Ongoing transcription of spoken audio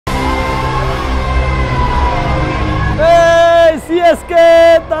CSK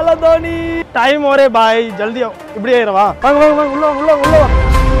Thala Dhoni time ore bhai jaldi ibdi airava vaanga ulla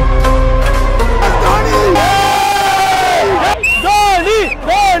Dhoni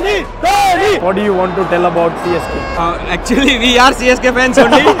what do you want to tell about CSK? Actually we are CSK fans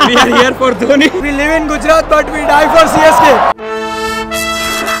only. We are here for Dhoni. We live in Gujarat but we die for CSK.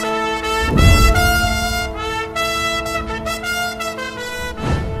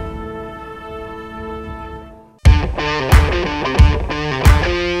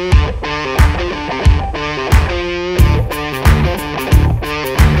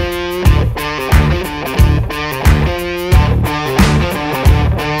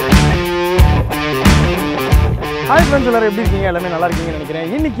 Hi friends, எல்லாரும் எப்படி இருக்கீங்க? எல்லாமே நல்லா இருக்கீங்கன்னு நினைக்கிறேன்.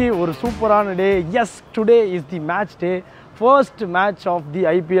 இன்னைக்கு ஒரு சூப்பரான டே. Yes, today is the match day. First match of the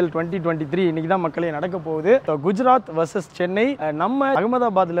IPL 2023 இன்னைக்கு தான் மக்களே நடக்க போகுது. குஜராத் vs சென்னை நம்ம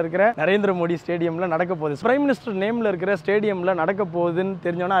அகமதாபாத்ல இருக்கிற நரேந்திர மோடி ஸ்டேடியம்ல நடக்க போகுது. பிரைம் மினிஸ்டர் நேம்ல இருக்கிற ஸ்டேடியம்ல நடக்க போகுதுன்னு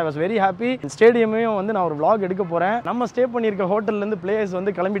தெரிஞ்சோன்னா I was very happy. ஸ்டேடியமையும் வந்து நான் ஒரு vlog எடுக்க போறேன். நம்ம ஸ்டே பண்ணியிருக்க ஹோட்டல்ல இருந்து பிளேயர்ஸ்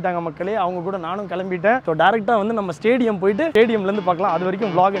வந்து கிளம்பிட்டாங்க மக்களே. அவங்க கூட நானும் கிளம்பிட்டேன். ஸோ டைரக்டா வந்து நம்ம ஸ்டேடியம் போயிட்டு ஸ்டேடியம்ல இருந்து பார்க்கலாம். அது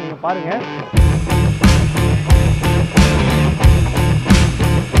வரைக்கும் vlog நீங்க பாருங்க.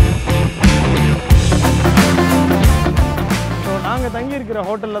 நாங்க தங்கி இருக்கிற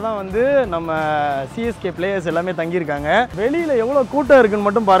ஹோட்டல்ல தான் வந்து நம்ம CSK பிளேயர்ஸ் எல்லாமே தங்கி இருக்காங்க. வெளியில எவ்வளவு கூட்டம் இருக்குன்னு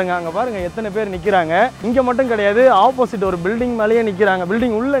மட்டும் பாருங்க. அங்க பாருங்க எத்தனை பேர் நிக்கிறாங்க. இங்க மட்டும் கிடையாது, ஆப்போசிட் ஒரு பில்டிங் மேலேயே நிக்கிறாங்க,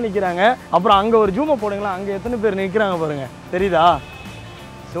 பில்டிங் உள்ள நிக்கிறாங்க. அப்புறம் அங்க ஒரு ஜூமை போடுங்களா, அங்க எத்தனை பேர் நிக்கிறாங்க பாருங்க, தெரியுதா?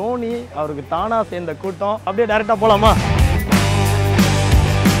 தோனி அவருக்கு தானா சேர்ந்த கூட்டம். அப்படியே டைரக்டா போலாமா?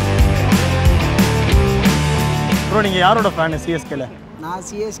 ப்ரோ நீங்க யாரோட ஃபேன் CSKல? நான்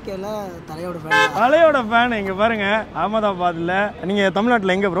CSKல தலையோட ஃபேன். தலையோட ஃபேன். இங்க பாருங்க அகமதாபாத்ல. நீங்க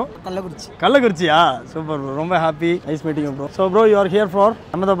தமிழ்நாட்டுல எங்க ப்ரோ? கள்ளக்குறிச்சியா? சூப்பர் ப்ரோ, ரொம்ப happy. Nice meeting bro. So bro you are here for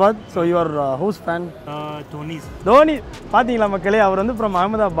Ahmedabad. So you are whose fan? Dhoni. பாத்தீங்களா மக்களே, அவர் வந்து from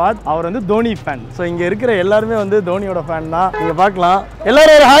அகமதாபாத். அவர் வந்து தோனி ஃபேன். ஸோ இங்க இருக்கிற எல்லாருமே வந்து தோனியோட ஃபேன் தான். நீங்க பார்க்கலாம்.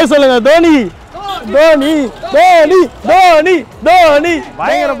 எல்லாரும் ஒரு ஹாய் சொல்லுங்க. தோனி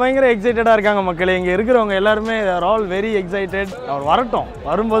பயங்கர எக்ஸைட்டடா இருக்காங்க மக்களே. இங்க இருக்கிறவங்க எல்லாருமே ஆர் ஆல் வெரி எக்ஸைட்டட். அவர் வரட்டும்,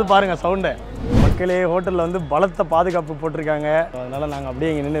 வரும்போது பாருங்க சவுண்டை. மக்களே ஹோட்டல்ல வந்து பலத்த பாதுகாப்பு போட்டிருக்காங்க. அதனால நாங்க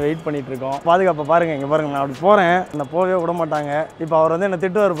அப்படியே இங்க நின்று வெயிட் பண்ணிட்டு இருக்கோம். பாதுகாப்பை பாருங்க. இங்க பாருங்க, நான் அப்படி போறேன், என்ன போகவே விட மாட்டாங்க. இப்போ அவர் வந்து என்ன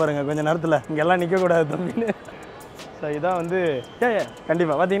திட்டுவார் பாருங்க, கொஞ்சம் நேரத்துல இங்க எல்லாம் நிக்க கூடாது தம்பின்னு. ஸோ இதான் வந்து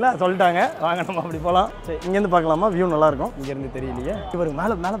கண்டிப்பாக பார்த்தீங்களா, சொல்லிட்டாங்க. வாங்க நம்ம அப்படி போகலாம். சரி, இங்கேருந்து பார்க்கலாமா? வியூ நல்லாயிருக்கும். இங்கேருந்து தெரியலையே. இவருக்கு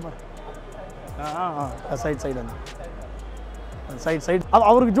மேலே பாரு. சைடு வந்து சைடு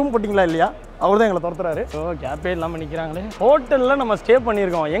அவருக்கு ஜூம் போட்டிங்களா இல்லையா? அவர் தான் எங்களை துரத்துறாரு. ஸோ கேப்பே இல்லாமல் நிற்கிறாங்களே. ஹோட்டலில் நம்ம ஸ்டே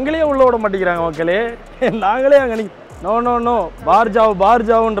பண்ணியிருக்கோம், எங்களையே உள்ளே விட மாட்டேங்கிறாங்க மக்களே. நாங்களே அங்கே நோ பார்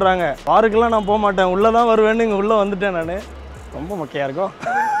ஜாவுன்றாங்க. பாருக்கெல்லாம் நான் போக மாட்டேன், உள்ளே தான் வருவேன்னு இங்கே உள்ளே வந்துட்டேன் நான். ரொம்ப மொக்கையாக இருக்கும்.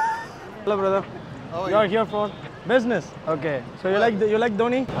 Hello brother, you are here for business. Okay, so you like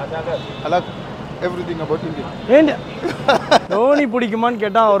Dhoni? I like everything about India. Dhoni பிடிக்குமான்னு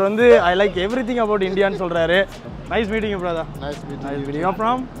கேட்டா அவர் வந்து I like everything about Indiaன்னு சொல்றாரு. Nice meeting you brother. Nice meeting you. You are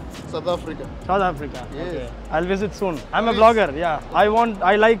from South Africa. Yes. Okay. I'll visit soon. I'm a Yes. vlogger. Yeah.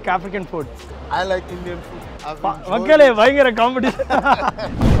 I like African food. I like Indian food. மக்களே பயங்கர competition.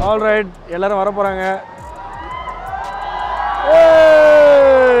 All right, எல்லாரும் வர போறாங்க.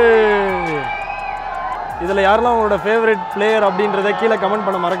 இதுல யாரெல்லாம் உங்களோட favourite player அப்படின்றத கீழே கமெண்ட்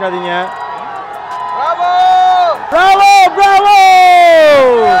பண்ண மறக்காதீங்க.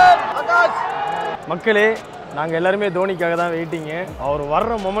 மக்களே நாங்க எல்லாருமே தோனிக்காக தான் வெயிட்டிங்க. அவர்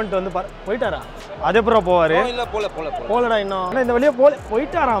வர்ற மொமெண்ட் வந்து போயிட்டாரா? அதே அப்புறம் போவாரு. போலடா இன்னும் இந்த வழியா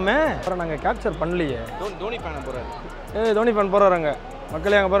போயிட்டாராமே. அப்புறம் நாங்க கேப்சர் பண்ணலையே. Dhoni fan போறாரு. தோனி ஃபேன் போறாருங்க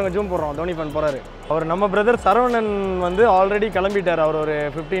மக்களே. அங்க பாருங்க, ஜூம் போடுறோம். தோனி ஃபேன் போறாரு. அவர் நம்ம பிரதர் சரவணன் வந்து ஆல்ரெடி கிளம்பிட்டாரு. அவர் ஒரு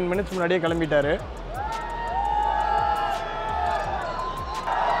 15 மினிட்ஸ் முன்னாடியே கிளம்பிட்டாரு.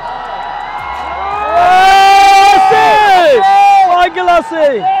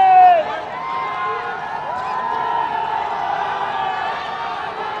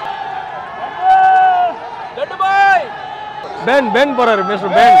 பென் போறாரு.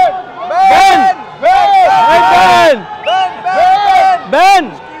 Mister pen.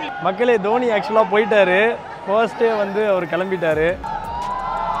 மக்களே தோனி ஆக்சுவலா போயிட்டாரு. ஃபர்ஸ்ட் டே வந்து அவர் கிளம்பிட்டாரு.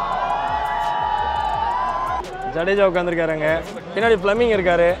 ஜடேஜா உட்காந்துருக்காருங்க, பின்னாடி ஃப்ளமிங்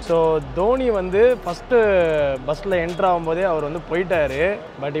இருக்காரு. ஸோ தோனி வந்து ஃபஸ்ட்டு பஸ்ஸில் என்ட்ரு ஆகும்போதே அவர் வந்து போயிட்டாரு.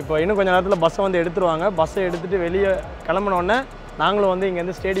 பட் இப்போ இன்னும் கொஞ்சம் நேரத்தில் பஸ்ஸை வந்து எடுத்துருவாங்க. பஸ்ஸை எடுத்துகிட்டு வெளியே கிளம்பினோடனே நாங்களும் வந்து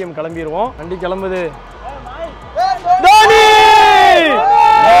இங்கேருந்து ஸ்டேடியம் கிளம்பிடுவோம். வண்டி கிளம்புது. தோனி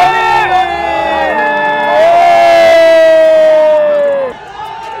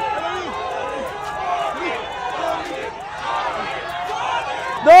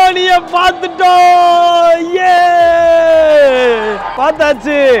தோனியை பார்த்துட்டோம்.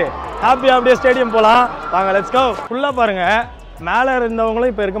 பார்த்தாச்சு. ஹாப்பியா அப்படியே ஸ்டேடியம் போலாம். வாங்க லெட்ஸ் கோ. ஃபுல்லா பாருங்க, மேலே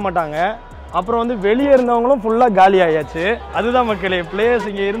இருந்தவங்களும் இப்போ இருக்க மாட்டாங்க. அப்புறம் வந்து வெளியே இருந்தவங்களும் ஃபுல்லாக காலி ஆயாச்சு. அதுதான் மக்களே, பிளேயர்ஸ்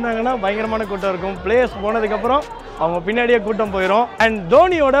இங்கே இருந்தாங்கன்னா பயங்கரமான கூட்டம் இருக்கும். பிளேயர்ஸ் போனதுக்கப்புறம் அவங்க பின்னாடியே கூட்டம் போயிடும். அண்ட்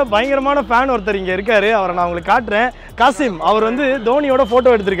தோனியோட பயங்கரமான ஃபேன் ஒருத்தர் இங்கே இருக்காரு. அவரை நான் உங்களுக்கு காட்டுறேன். காசிம், அவர் வந்து தோனியோட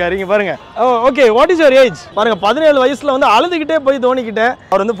ஃபோட்டோ எடுத்திருக்காரு. இங்கே பாருங்க. Okay, what is your age? பாருங்க, 17 வயசுல வந்து அழுதுகிட்டே போய் தோனி கிட்ட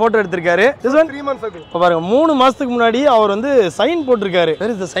அவர் வந்து ஃபோட்டோ எடுத்திருக்காரு. 3 months ago. இப்போ பாருங்க, 3 மாசத்துக்கு முன்னாடி அவர் வந்து சைன் போட்டிருக்காரு.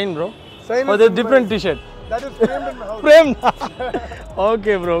 Where is the sign, bro? Sign is different t-shirt. That is framed in my house. Framed.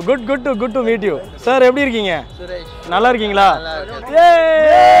 Okay bro, good to meet you. Sir, எப்படி இருக்கீங்க? சுரேஷ் நல்லா இருக்கீங்களா?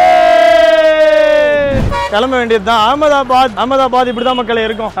 கிளம்ப வேண்டியது தான். அகமதாபாத் இப்படி தான் மக்களே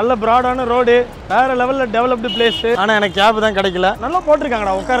இருக்கும். நல்ல பிராடான ரோடு, வேற லெவல்ல டெவலப்டு பிளேஸ். ஆனா எனக்கு கேப் தான் கிடைக்கல. நல்லா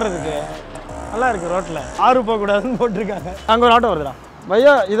போட்டிருக்காங்கடா உட்கார்றதுக்கு. நல்லா இருக்கு. ரோட்ல ஆறு போக கூடாதுன்னு போட்டிருக்காங்க. அங்க ஒரு ஆட்டோ வருதுடா.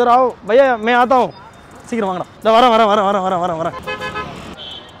 பையா இதர் ஆவ், பையா மே ஆத்தா ஹூம். சீக்கிரம் வாங்கடா. இந்த வரேன்.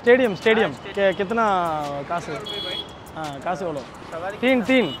 स्टेडियम कितना காசு? காசு எவ்வளோ?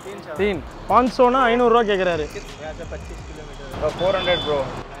 3 500 500 கேட்குறாரு. 400 bro.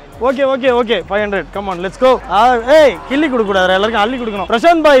 Okay 500. Come on let's go. ஏய், கிள்ளி கொடுக்கூடாது, எல்லாருக்கும் அள்ளி கொடுக்கணும்.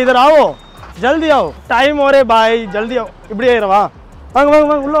 பிரசாந்த் பாய் இதர் ஆவோ, ஜல்தி ஆவோ, டைம் ஓரே பாய், ஜல்தி ஆவோ. இப்படியே ஏறவா? வாங்க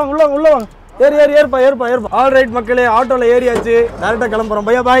உள்ள வாங்க. ஏறுப்பா. ஆல் ரைட் மக்களே, ஆட்டோல ஏறியாச்சு. டேரக்டா கிளம்புறோம்.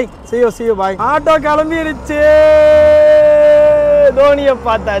 பையா பாய், see you பாய். ஆட்டோ கிளம்பிருச்சு. தோனியை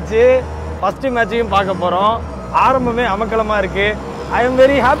பார்த்தாச்சு. ஃபர்ஸ்ட் மேட்சையும் பார்க்க போறோம். ஆரம்பமே அமக்கலமா இருக்கு. I am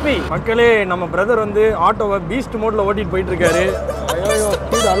very happy. மக்களே, நம்ம பிரதர் வந்து ஆட்டோவை பீஸ்ட் மோட்ல ஓட்டிட்டு போயிட்டு இருக்காரு. ஐயோ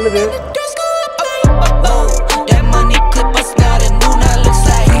ஸ்பீட் அள்ளுது.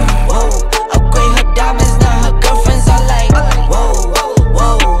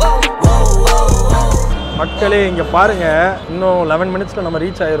 மக்களே இங்கே பாருங்க, இன்னும் 11 மினிட்ஸில் நம்ம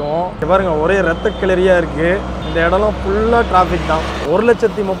ரீச் ஆயிரும். இங்கே பாருங்க, ஒரே ரத்த கிளறியா இருக்கு. இந்த இடம்லாம் ஃபுல்லாக டிராஃபிக் தான்.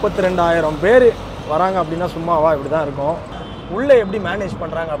 1,32,000 பேர் வராங்க அப்படின்னா சும்மாவா? இப்படி தான் இருக்கும். உள்ளே எப்படி மேனேஜ்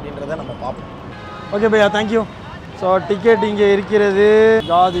பண்ணுறாங்க அப்படின்றத நம்ம பார்ப்போம். ஓகே பையா, தேங்க்யூ. ஸோ டிக்கெட் இங்கே இருக்கிறது.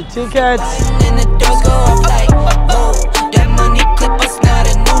 ஜாதி டிக்கெட்ஸ்.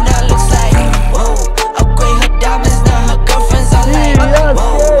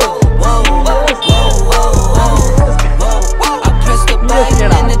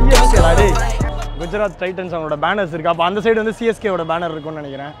 குஜராத் டைட்டன்ஸ் அவங்களோட பேனர்ஸ் இருக்கு. அப்போ அந்த சைடு வந்து சிஎஸ்கேவோட பேனர் இருக்கும்னு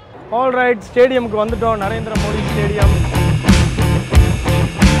நினைக்கிறேன். ஆல் ரைட், ஸ்டேடியமுக்கு வந்துட்டோம். நரேந்திர மோடி ஸ்டேடியம்.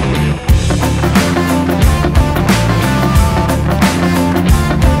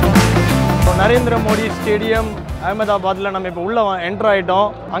 நரேந்திர மோடி ஸ்டேடியம் அகமதாபாத்தில் நம்ம இப்போ உள்ள என்டர் ஆகிட்டோம்.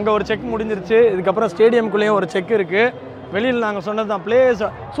 அங்கே ஒரு செக் முடிஞ்சிருச்சு. இதுக்கப்புறம் ஸ்டேடியம்குள்ளேயும் ஒரு செக் இருக்குது. வெளியில் நாங்கள் சொன்னது தான், பிளேயர்ஸ்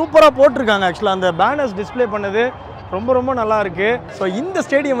சூப்பராக போட்டிருக்காங்க. ஆக்சுவலாக அந்த பேனர்ஸ் டிஸ்பிளே பண்ணது ரொம்ப நல்லா இருக்கு. ஸோ இந்த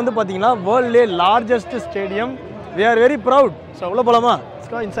ஸ்டேடியம் வந்து பார்த்தீங்கன்னா வேர்ல்ட்லே largest stadium. We are very proud. So உள்ள போலாமா?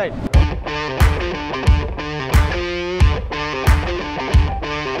 Let's go inside.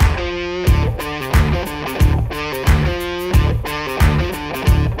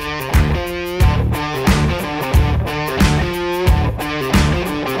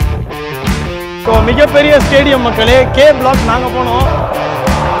 ஸோ மிகப்பெரிய ஸ்டேடியம் மக்களே. கே பிளாக் நாங்கள் போனோம்.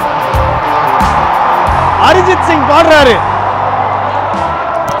 அரிஜித் சிங் பாடுறாரு.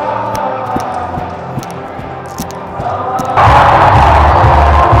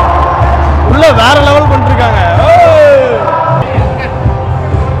 உள்ள வேற லெவல் பண்ணிருக்காங்க.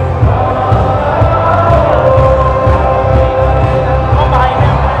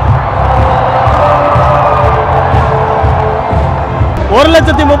 ஒரு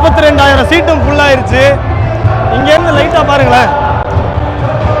 1,32,000 சீட்டும் ஃபுல் ஆயிருச்சு. இங்க இருந்து லைட்டா பாருங்களேன்.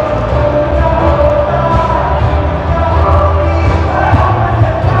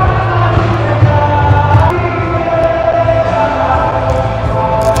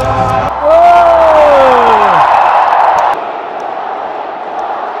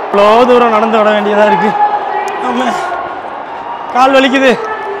 இவ்வளோ தூரம் நடந்து விட வேண்டியதாக இருக்குது. கால் வலிக்குது.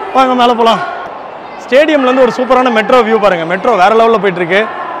 வாங்க மேலே போகலாம். ஸ்டேடியம்லேருந்து ஒரு சூப்பரான மெட்ரோ வியூ பாருங்கள். மெட்ரோ வேறு லெவலில் போயிட்டுருக்கு.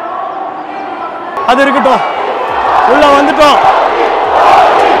 அது இருக்கட்டும், உள்ளே வந்துட்டோம்.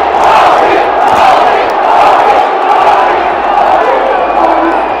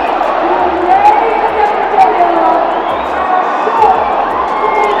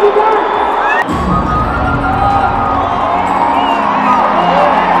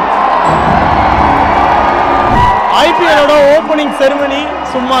 IPL ஓப்பனிங் செரிமனி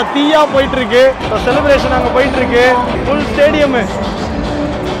சும்மா தீயா போயிட்டு இருக்கு. செலிப்ரேஷன் அங்க போயிட்டு இருக்கு. Full stadium.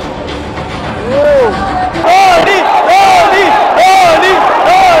 ஓடி ஓடி ஓடி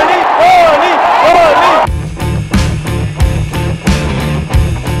ஓடி ஓடி ஓடி.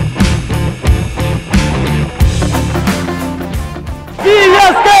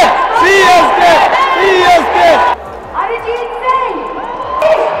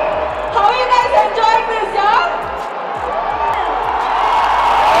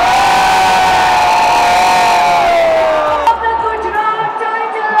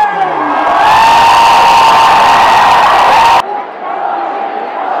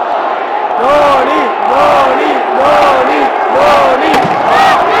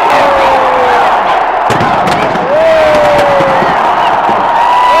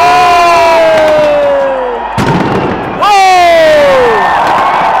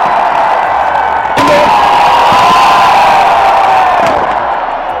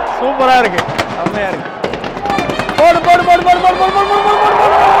 சூப்பரா இருக்கு செம்மையா இருக்கு போடு போடு போடு போடு போடு போடு போடு போடு போடு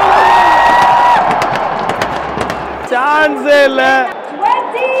சான்ஸே இல்ல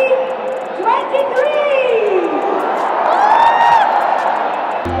 2023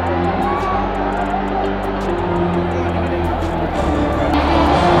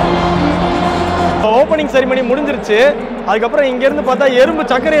 ஓப்பனிங் செரிமனி முடிஞ்சிருச்சு. அதுக்கப்புறம் இங்கேருந்து பார்த்தா எறும்பு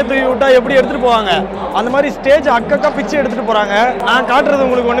சக்கரையை தூக்கி விட்டா எப்படி எடுத்துகிட்டு போவாங்க அந்த மாதிரி ஸ்டேஜ் அக்கக்கா பிச்சு எடுத்துகிட்டு போகிறாங்க. நான் காட்டுறது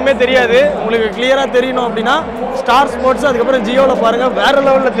உங்களுக்கு ஒன்றுமே தெரியாது. உங்களுக்கு கிளியராக தெரியணும் அப்படின்னா ஸ்டார் ஸ்போர்ட்ஸ் அதுக்கப்புறம் ஜியோவில் பாருங்கள், வேறு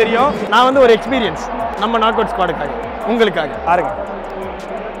லெவலில் தெரியும். நான் வந்து ஒரு எக்ஸ்பீரியன்ஸ் நம்ம நாக் அவுட் ஸ்குவாடுக்காக உங்களுக்காக பாருங்க.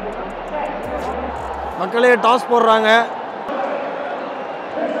 மக்களே டாஸ் போடுறாங்க.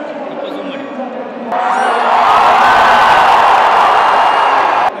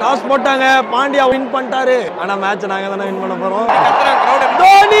 டாஸ் போட்டாங்க, பாண்டியா வின் பண்ணிட்டாரு. ஆனா மேட்ச் நாங்க தானே வின் பண்ண போறோம்.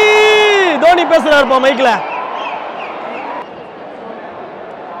 தோனி தோனி பேசுறாருப்பா மைக்ல.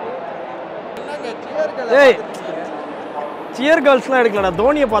 ஏய் சியர் கேர்ள்ஸ்லாம் எடுக்கலடா,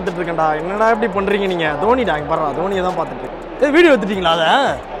 தோனியை பார்த்துட்டு இருக்கேன்டா. என்னடா இப்படி பண்றீங்க நீங்க? தோனிடா இங்க பாருடா, தோனியை தான் பார்த்துட்டு. ஏய் வீடியோ எடுத்துட்டீங்களா? அதை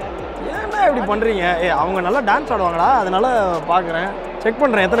ஏன்னா இப்படி பண்றீங்க? ஏய் அவங்க நல்லா டான்ஸ் ஆடுவாங்கடா, அதனால பார்க்குறேன், செக்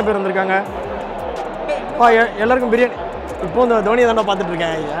பண்றேன் எத்தனை பேர் வந்திருக்காங்க. எல்லாருக்கும் பிரியாணி. இப்போ இந்த தோனியை தானே பார்த்துட்டு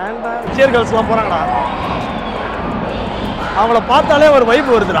இருக்கேன். ஏன்டா சியர் கேர்ள்ஸ்லாம் போகிறாங்கடா, அவங்கள பார்த்தாலே ஒரு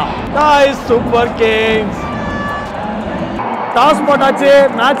வைப் வருதுடா. சூப்பர் கிங்ஸ் டாஸ் போட்டாச்சு,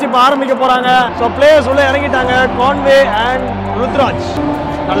 மேட்ச் இப்போ ஆரம்பிக்க போகிறாங்க. ஸோ பிளேயர்ஸ் உள்ள இறங்கிட்டாங்க. கான்வே அண்ட் ருத்ராஜ்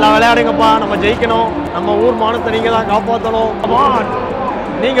நல்லா விளையாடுங்கப்பா, நம்ம ஜெயிக்கணும், நம்ம ஊர் மானத்தை நீங்கள் தான் காப்பாற்றணும்.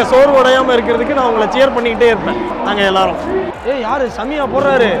 நீங்கள் சோர்வு உடையாமல் இருக்கிறதுக்கு நான் உங்களை சேர் பண்ணிக்கிட்டே இருப்பேன். நாங்கள் எல்லாரும். ஏய் யாரு சமியா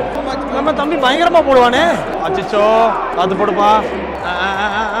போடுறாரு? நம்ம தம்பி பயங்கரமாக போடுவானே. அச்சிச்சோ அது போடுப்பா.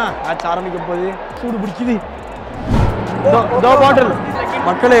 மேட்ச் ஆரம்பிக்க போகுது, சூடு பிடிக்குது. பாட்டில்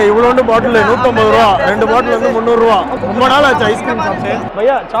மக்களே, இவ்வளோண்டு பாட்டில் 150 ரூபா, 2 பாட்டில் வந்து 300 ரூபா. ரொம்ப நாள் ஆச்சு ஐஸ்கிரீம் சாப்பிட்டு.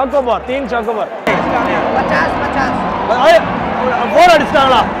 பையா சாக்கோபார் 3 சாக்கோபார் 4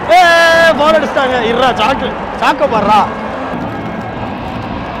 அடிச்சிட்டாங்களா? ஏ 4 அடிச்சிட்டாங்க. இருறா சாக்கோபார்ரா.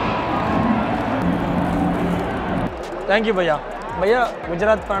 தேங்க்யூ பையா. பையா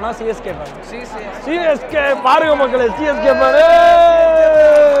குஜராத் ஃபேனா சிஎஸ்கே ஃபேனா? சிஎஸ்கே பாருங்க மக்களே, சிஎஸ்கே பாரு.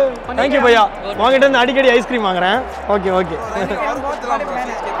 தேங்க்யூ பையா. உங்ககிட்ட இருந்து அடிக்கடி ஐஸ்கிரீம் வாங்குறேன். Okay okay.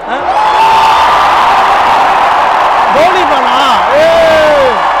 தோனி ஃபேனா?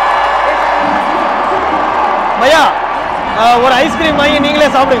 பையா ஒரு ஐஸ்கிரீம் வாங்கி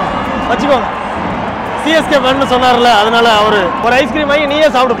நீங்களே சாப்பிடுங்க, வச்சுக்கோங்க. சிஎஸ்கே ஃபேன் சொன்னார்ல, அதனால அவரு ஒரு ஐஸ்கிரீம் வாங்கி நீயே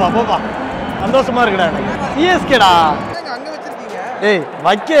சாப்பிடுப்பா, போப்பா. சந்தோஷமா இருக்குடா எனக்கு. சிஎஸ்கேடா. ஏய்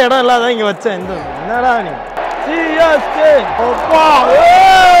வைக்க இடம் இல்லாதான் இங்க வச்சேன். இந்த என்னடா நீ சிஎஸ்கே? அப்பா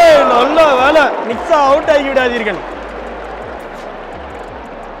ஏய் நல்ல வேலை, மிக்ஸா அவுட் ஆகி விடாதீர்கள்.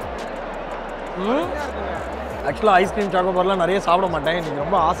 ஆக்சுவலாக ஐஸ்கிரீம் சாக்கோபார்லாம் நிறைய சாப்பிட மாட்டேன். இன்னைக்கு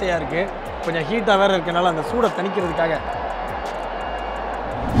ரொம்ப ஆசையாக இருக்குது. கொஞ்சம் ஹீட்டாக வேறு இருக்கனால அந்த சூடை தணிக்கிறதுக்காக.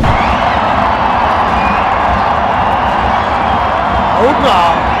 அவுட்ரா,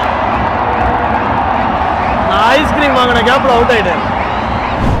 நான் ஐஸ்கிரீம் வாங்கின கேப்பில் அவுட் ஆகிட்டேன்.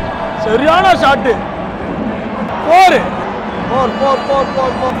 சரியான shot. 4 4 4 4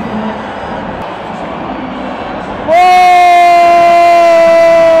 4 4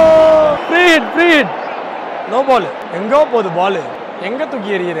 free hit free hit. No ball. எங்கே போகுது பால்? எங்கே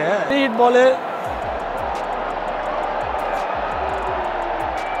தூக்கி எறிகிற? ஃப்ரீ ஹிட் பால்.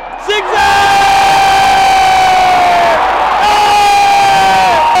 6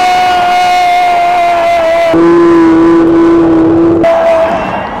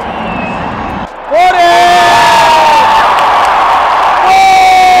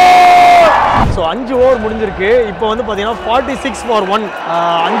 5 ஓவர் முடிஞ்சிருக்கு. இப்போ வந்து பார்த்தீங்கன்னா 46 for 1.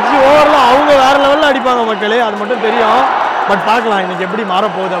 5 ஓவரில் அவங்க வேற லெவலில் அடிப்பாங்க மக்களே, அது மட்டும் தெரியும். பட் பார்க்கலாம் இன்னைக்கு எப்படி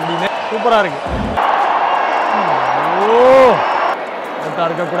மாறப்போகுது அப்படின்னு. சூப்பராக இருக்கு. ஓ அவுட்டாக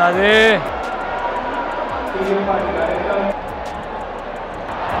இருக்கக்கூடாது.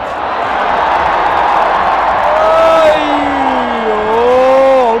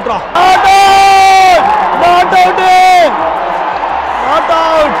 அவுட்ரா. Not out. Not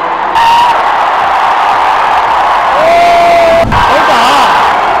out.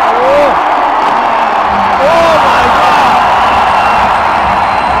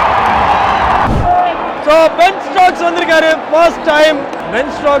 வந்திருக்காரு first time.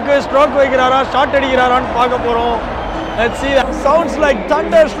 Pen stroke வைக்கிறாரா, shot அடிக்கிறாரான்னு பார்க்க போறோம். Let's see. Sounds like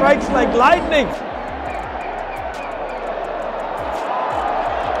thunder, strikes like lightning.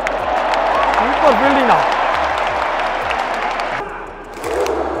 Super fielding now.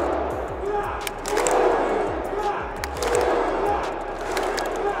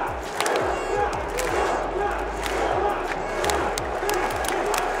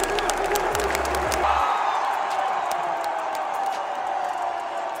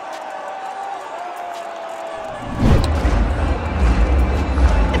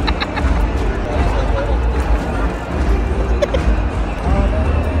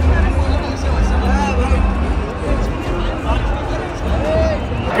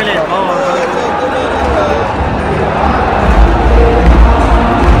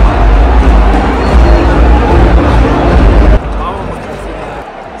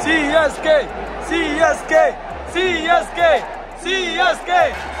 CSK, CSK, CSK, CSK.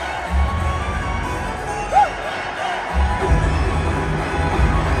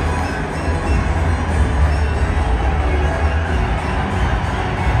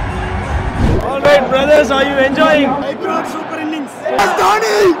 All right, brothers, are you enjoying? Super innings.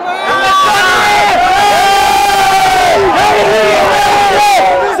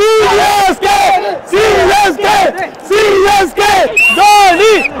 CSK, CSK, CSK,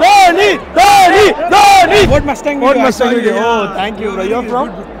 Dhoni, Dhoni, Dhoni, Dhoni. What Mustang? What Mustang video? Oh, thank you, bro. You're from?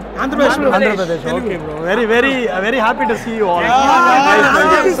 Andhra Pradesh. Okay, bro. Very happy to see you all.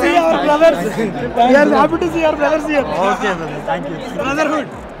 Happy to see our brothers. We are happy to see our brothers here. Okay, brother. Thank you. Brotherhood.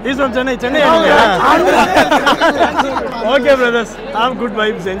 He's from Chennai. Okay, brothers. Have good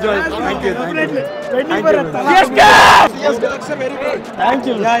vibes. Enjoy. Thank you. Thank you. Waiting for a Thala. CSK looks very good. Thank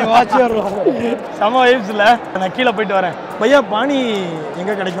you. Yeah, watch your Sama vibes இல்ல. நான் கீழ போயிட்டு வரேன். பையா பானி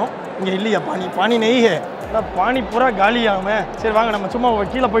எங்க கிடைக்கும்? இங்க இல்லையா பானி? பானி नहीं है. நான் பானி பூரா காலியாமே. சரி வாங்க நம்ம சும்மா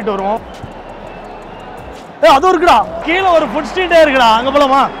கீழ போயிட்டு வருவோம். அது இருக்குடா. கீழ ஒரு ஃபுட் ஸ்ட்ரீட்டே இருக்குடா. அங்க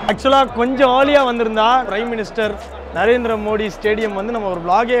போலாமா? ஆக்சுவலா கொஞ்சம் ஏர்லியா வந்திருந்தா prime minister Narendra Modi stadium வந்து நம்ம ஒரு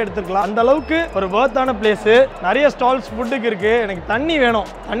vlog எடுத்துக்கலாம். அந்த அளவுக்கு ஒரு வர்த்தான பிளேஸ். நிறைய ஸ்டால்ஸ் ஃபுட்டுக்கு இருக்கு. எனக்கு தண்ணி வேணும்.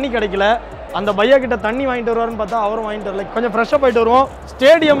 தண்ணி கிடைக்கல. அந்த பையா கிட்ட தண்ணி வாங்கிட்டு வருவாருன்னு பார்த்தா அவரும் வாங்கிட்டு வரல. கொஞ்சம் ஃப்ரெஷ்ஷா போயிட்டு வருவோம்.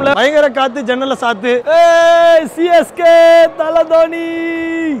 ஸ்டேடியம்ல பயங்கர காத்து, ஜன்னல்ல சாத்து. ஏய் CSK தல தோனி.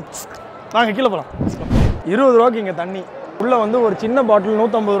 வாங்க கீழ போலாம். 20 ரூபாய்க்கு இங்க தண்ணி. உள்ள வந்து ஒரு சின்ன பாட்டில்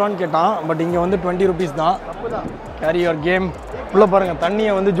 150 ரூபான்னு கேட்டான். பட் இங்க வந்து 20 rupees தான். Carry your game. உள்ள பாருங்க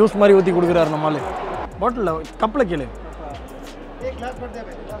தண்ணியை வந்து ஜூஸ் மாதிரி ஊத்தி கொடுக்குறாரு நம்மால. பாட்டில் கப்பில் கேளு.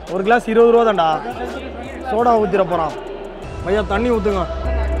 ஒரு கிளாஸ் 20 ரூபா தான்டா. சோடா ஊத்திர போறான். பையா தண்ணி ஊத்துங்க.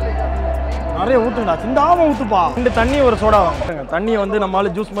 நிறைய ஊத்துங்கடா. சிந்தாம ஊத்துப்பா. ரெண்டு தண்ணி ஒரு சோடா வாங்க. தண்ணியை வந்து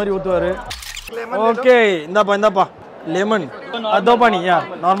நம்மால ஜூஸ் மாதிரி ஊத்துவாரு. ஓகே இந்தாப்பா लेमन दो पानी या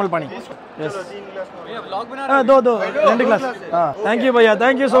नॉर्मल पानी यस दो ரெண்டு கிளாஸ் थैंक यू भैया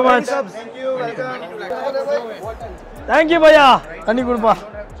thank you so much thank you भैया தண்ணி குடுப்பா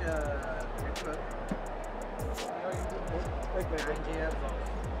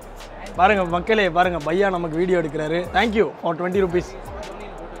பாருங்க மக்களே பாருங்க பையா நமக்கு வீடியோ எடுக்கிறாரு thank you for 20 rupees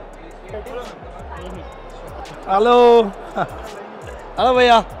hello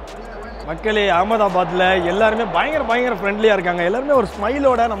भैया மக்களே அகமதாபாத்ல எல்லாருமே பயங்கர ஃப்ரெண்ட்லியா இருக்காங்க. எல்லாருமே ஒரு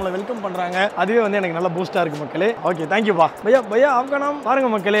ஸ்மைலோட நம்மளை வெல்கம் பண்றாங்க. அதுவே வந்து எனக்கு நல்ல பூஸ்டா இருக்கு மக்களே. ஓகே थैंक you பா. பையா आपका नाम பாருங்க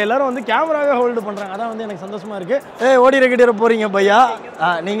மக்களே எல்லாரும் வந்து கேமராவை ஹோல்ட் பண்றாங்க. அதான் வந்து எனக்கு சந்தோஷமா இருக்கு. ஓடி ரெக்கிட்டே போறீங்க பையா.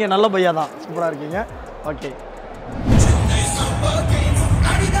 நீங்க நல்ல பையா தான். சூப்பரா இருக்கீங்க. ஓகே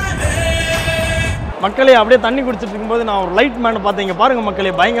மக்களே அப்படியே தண்ணி குடிச்சிட்டு இருக்கும்போது நான் ஒரு லைட் மேனை பார்த்தீங்க பாருங்க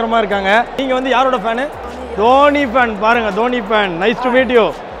மக்களே பயங்கரமா இருக்காங்க. நீங்க வந்து யாரோட ஃபேனு? தோனி ஃபேன். பாருங்க Dhoni fan. Nice to meet you.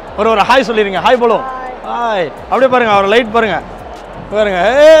 ஒரு ஹாய் சொல்லிருங்க. Hi polo. ஹாய். அப்படியே பாருங்க அவர் லைட் பாருங்க. பாருங்க.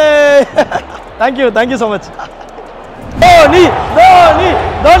 Thank you so much. Dhoni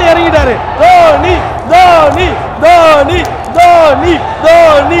இறங்கிட்டாரு. Dhoni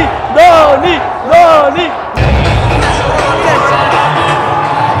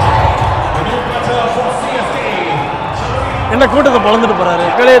என்ன கூட்டத்தை பழந்துட்டு போறாரு.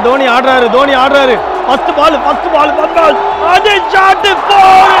 மக்களே தோனி ஆடுறாரு. ஃபர்ஸ்ட் பால் அதே ஷாட்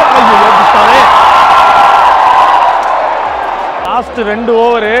போர். ஐயோ லாஸ்ட் 2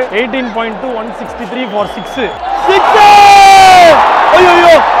 ஓவர் 18.2 163 for 6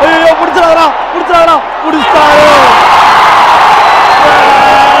 ஐயோ புடிச்சாரா புடிச்சாரு.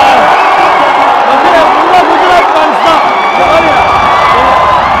 குஜராத் ஃபேன்ஸ் தான்.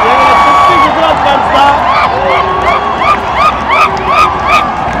 எங்களை சுத்தி குஜராத் ஃபேன்ஸ் தான்.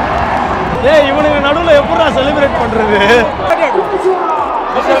 இவனுக்கு நடுவுல எப்படா செலிப்ரேட் பண்றது?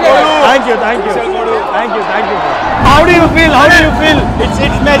 Thank you. How do you feel?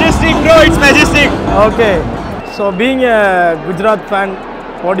 It's majestic, bro. It's majestic. Okay. So being a Gujarat fan,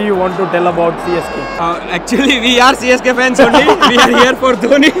 what do you want to tell about CSK? Actually, we are CSK fans only. We are here for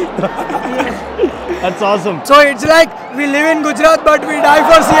Dhoni. That's awesome. So it's like we live in Gujarat but we die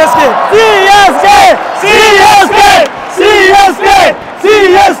for CSK. CSK.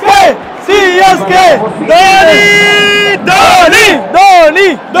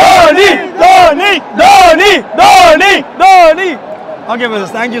 Dhoni. Okay,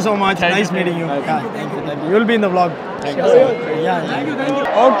 brothers. Thank you so much. Nice meeting you. Thank you. You will be in the vlog. Thank you.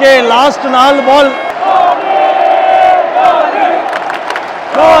 Okay, last 4 ball.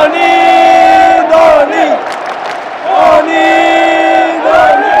 Dhoni.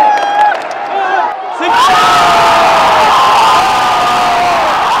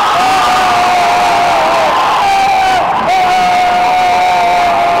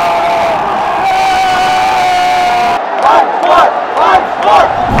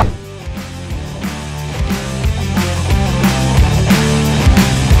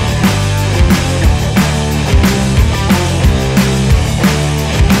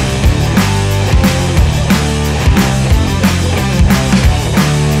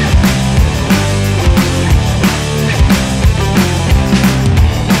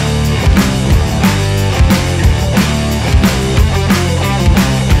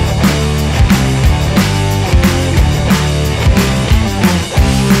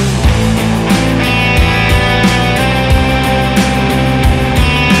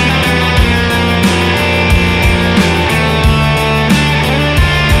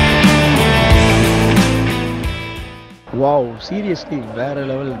 Seriously வேற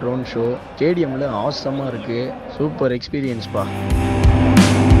level drone show. ஸ்டேடியமில் ஆசமாக இருக்குது. Super எக்ஸ்பீரியன்ஸ்பா.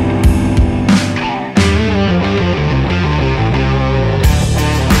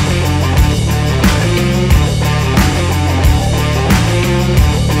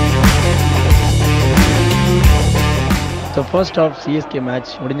 So first of CSK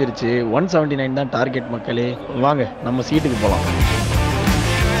match முடிஞ்சிருச்சு. 179 தான் target மக்களே. வாங்க நம்ம சீட்டுக்கு போகலாம்.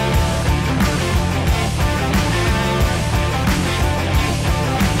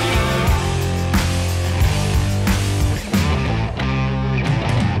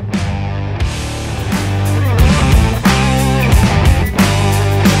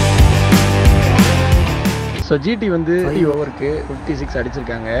 So GT வந்து 30 ஓவருக்கு 56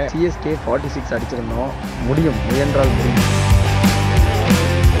 அடிச்சிருக்காங்க. சிஎஸ்கே 46 அடிச்சிருந்தோம். முடியும், முயன்றால் முடியும்.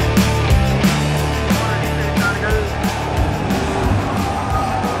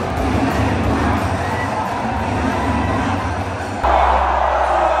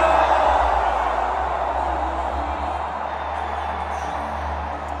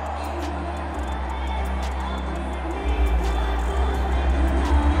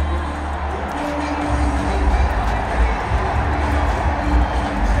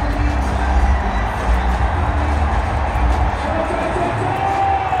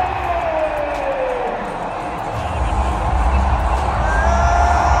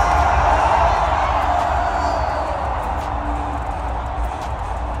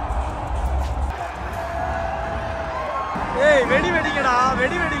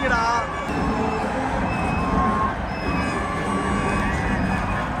 வெடிங்கடா.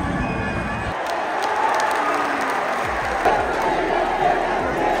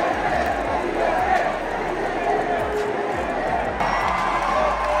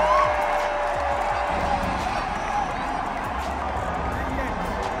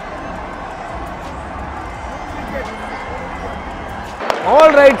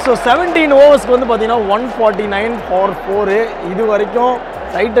 All right. ஸோ 17 ஓவர்ஸ்க்கு வந்து பார்த்தீங்கன்னா 149 for 4. இது வரைக்கும்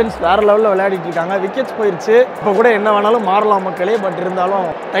டைட்டன்ஸ் வேறு லெவலில் விளையாடிட்டு இருக்காங்க. விக்கெட்ஸ் போயிடுச்சு. இப்போ கூட என்ன வேணாலும் மாறலாம் மக்களே. பட் இருந்தாலும்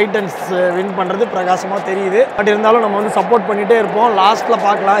டைட்டன்ஸ் வின் பண்ணுறது பிரகாசமாக தெரியுது. பட் இருந்தாலும் நம்ம வந்து சப்போர்ட் பண்ணிகிட்டே இருப்போம். லாஸ்ட்டில்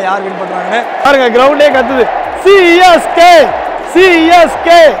பார்க்கலாம் யார் வின் பண்ணுறாங்கன்னு. பாருங்க கிரவுண்டே கத்துது. CSK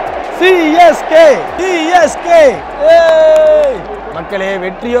CSK CSK CSK. மக்களே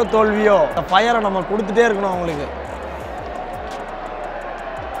வெற்றியோ தோல்வியோ இந்த ஃபயரை நம்ம கொடுத்துட்டே இருக்கணும் அவங்களுக்கு.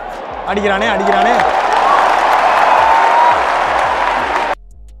 அடிக்கிறானே அடிக்கிறானே.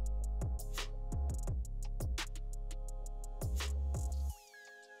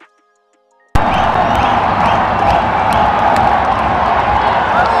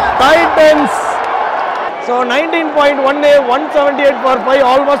 Titans. So 19.1 178 for 5.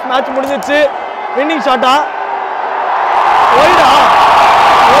 Almost match முடிஞ்சிச்சு. வின்னிங் ஷாட்டா ஓய்டா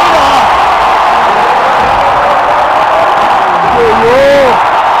ஓய்டா. ஐயோ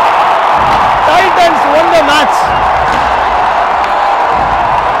Titans won the match.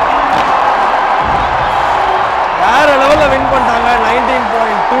 வேற லெவல்ல வின் பண்ணிட்டாங்க.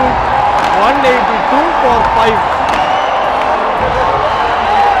 19.2 182 for 5.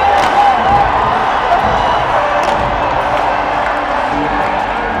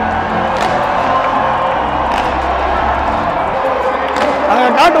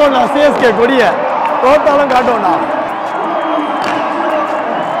 அங்க காட்டுவோம்டா சிஎஸ்கே கொடிய. தோத்தாலும் காட்டுவோம்டா.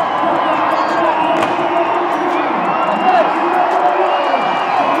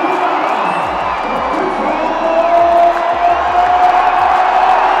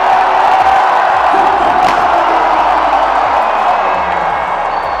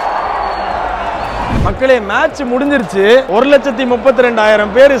 மக்களே மேட்ச் முடிஞ்சிருச்சு.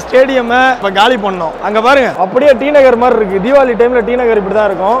 1,32,000 பேர் ஸ்டேடியம் இப்ப காலி பண்ணோம். அங்க பாருங்க அப்படியே டி நகர் மாதிரி இருக்கு. தீபாவளி டைம்ல டி நகர் இப்படிதான்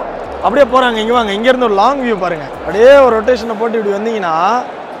இருக்கும். அப்படியே போறாங்க. இங்க வாங்க, இங்க இருந்து ஒரு லாங் வியூ பாருங்க. அப்படியே ஒரு ரொட்டேஷனை போட்டு இப்படி வந்தீங்கன்னா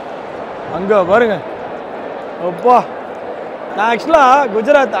அங்க பாருங்க. அப்பா நான் ஆக்சுவலா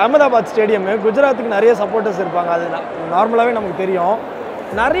குஜராத் அகமதாபாத் ஸ்டேடியம். குஜராத்துக்கு நிறைய சப்போர்ட்டர்ஸ் இருப்பாங்க. அது நார்மலாவே நமக்கு தெரியும்.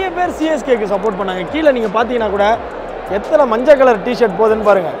 நிறைய பேர் சிஎஸ்கேக்கு சப்போர்ட் பண்ணாங்க. கீழே நீங்க பாத்தீங்கன்னா கூட எத்தனை மஞ்சள் கலர் டிஷர்ட் போகுதுன்னு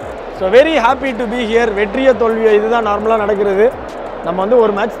பாருங்க. So very happy to be here. வெற்றியோ தோல்வியோ இதுதான் நார்மலாக நடக்கிறது. நம்ம வந்து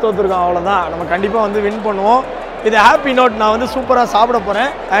ஒரு மேட்ச் தோற்றுருக்கோம், அவ்வளோதான். நம்ம கண்டிப்பாக வந்து வின் பண்ணுவோம். இது ஹாப்பி நோட். நான் வந்து சூப்பராக சாப்பிட போகிறேன்.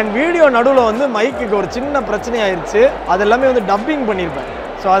 அண்ட் வீடியோ நடுவில் வந்து மைக்குக்கு ஒரு சின்ன பிரச்சனை ஆயிடுச்சு. அது எல்லாமே வந்து டப்பிங் பண்ணியிருப்பேன்.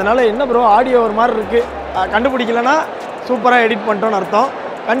 ஸோ அதனால் என்ன ப்ரோ ஆடியோ ஒரு மாதிரி இருக்குது, கண்டுபிடிக்கலன்னா சூப்பராக எடிட் பண்ணிட்டோன்னு அர்த்தம்.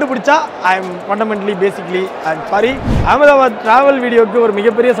 கண்டுபிடிச்சா I am fundamentally basically I'm sorry. Ahmedabad travel வீடியோக்கு ஒரு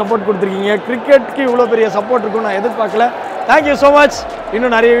மிகப்பெரிய சப்போர்ட் கொடுத்துருக்கீங்க. கிரிக்கெட்டுக்கு இவ்வளோ பெரிய சப்போர்ட் இருக்குன்னு நான் எதிர்பார்க்கல. Thank you so much.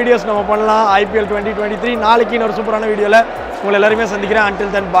 இன்னும் நிறைய வீடியோஸ் நம்ம பண்ணலாம். IPL 2023 நாளைக்கு இன்னொரு சூப்பரான வீடியோவில் உங்களை எல்லாருமே சந்திக்கிறேன்.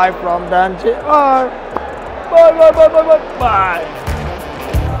 Until then bye from TANSI. பாய் பாய் பாய் பாய் பாய் பாய்.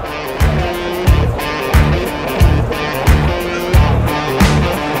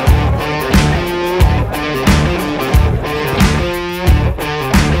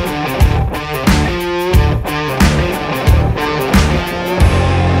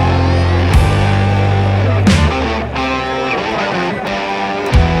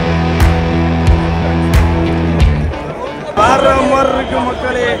 வேற மாதிரி இருக்கு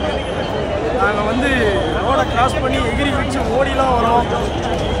மக்களே. நாங்கள் வந்து ரோடை கிராஸ் பண்ணி எகிரி வச்சு ஓடிலாம் வரோம்.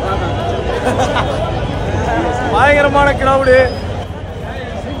 பயங்கரமான கிரவுடு.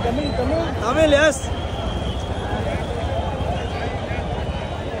 தமிழ் எஸ்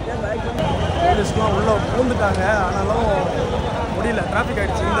போலீஸ்லாம் உள்ள பூந்துட்டாங்க. ஆனாலும் முடியல, டிராஃபிக்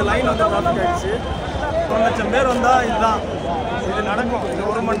ஆகிடுச்சு. இந்த லைன் வந்து டிராஃபிக் ஆகிடுச்சு. 1 லட்சம் பேர் வந்தால் இதுதான் இது நடக்கும். இது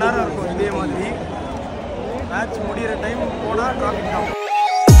 1 மணி நேரம் இருக்கும். இதே மாதிரி மேட்ச் முடிகிற டைம் போனால் டிராஃபிக் ஆகும்.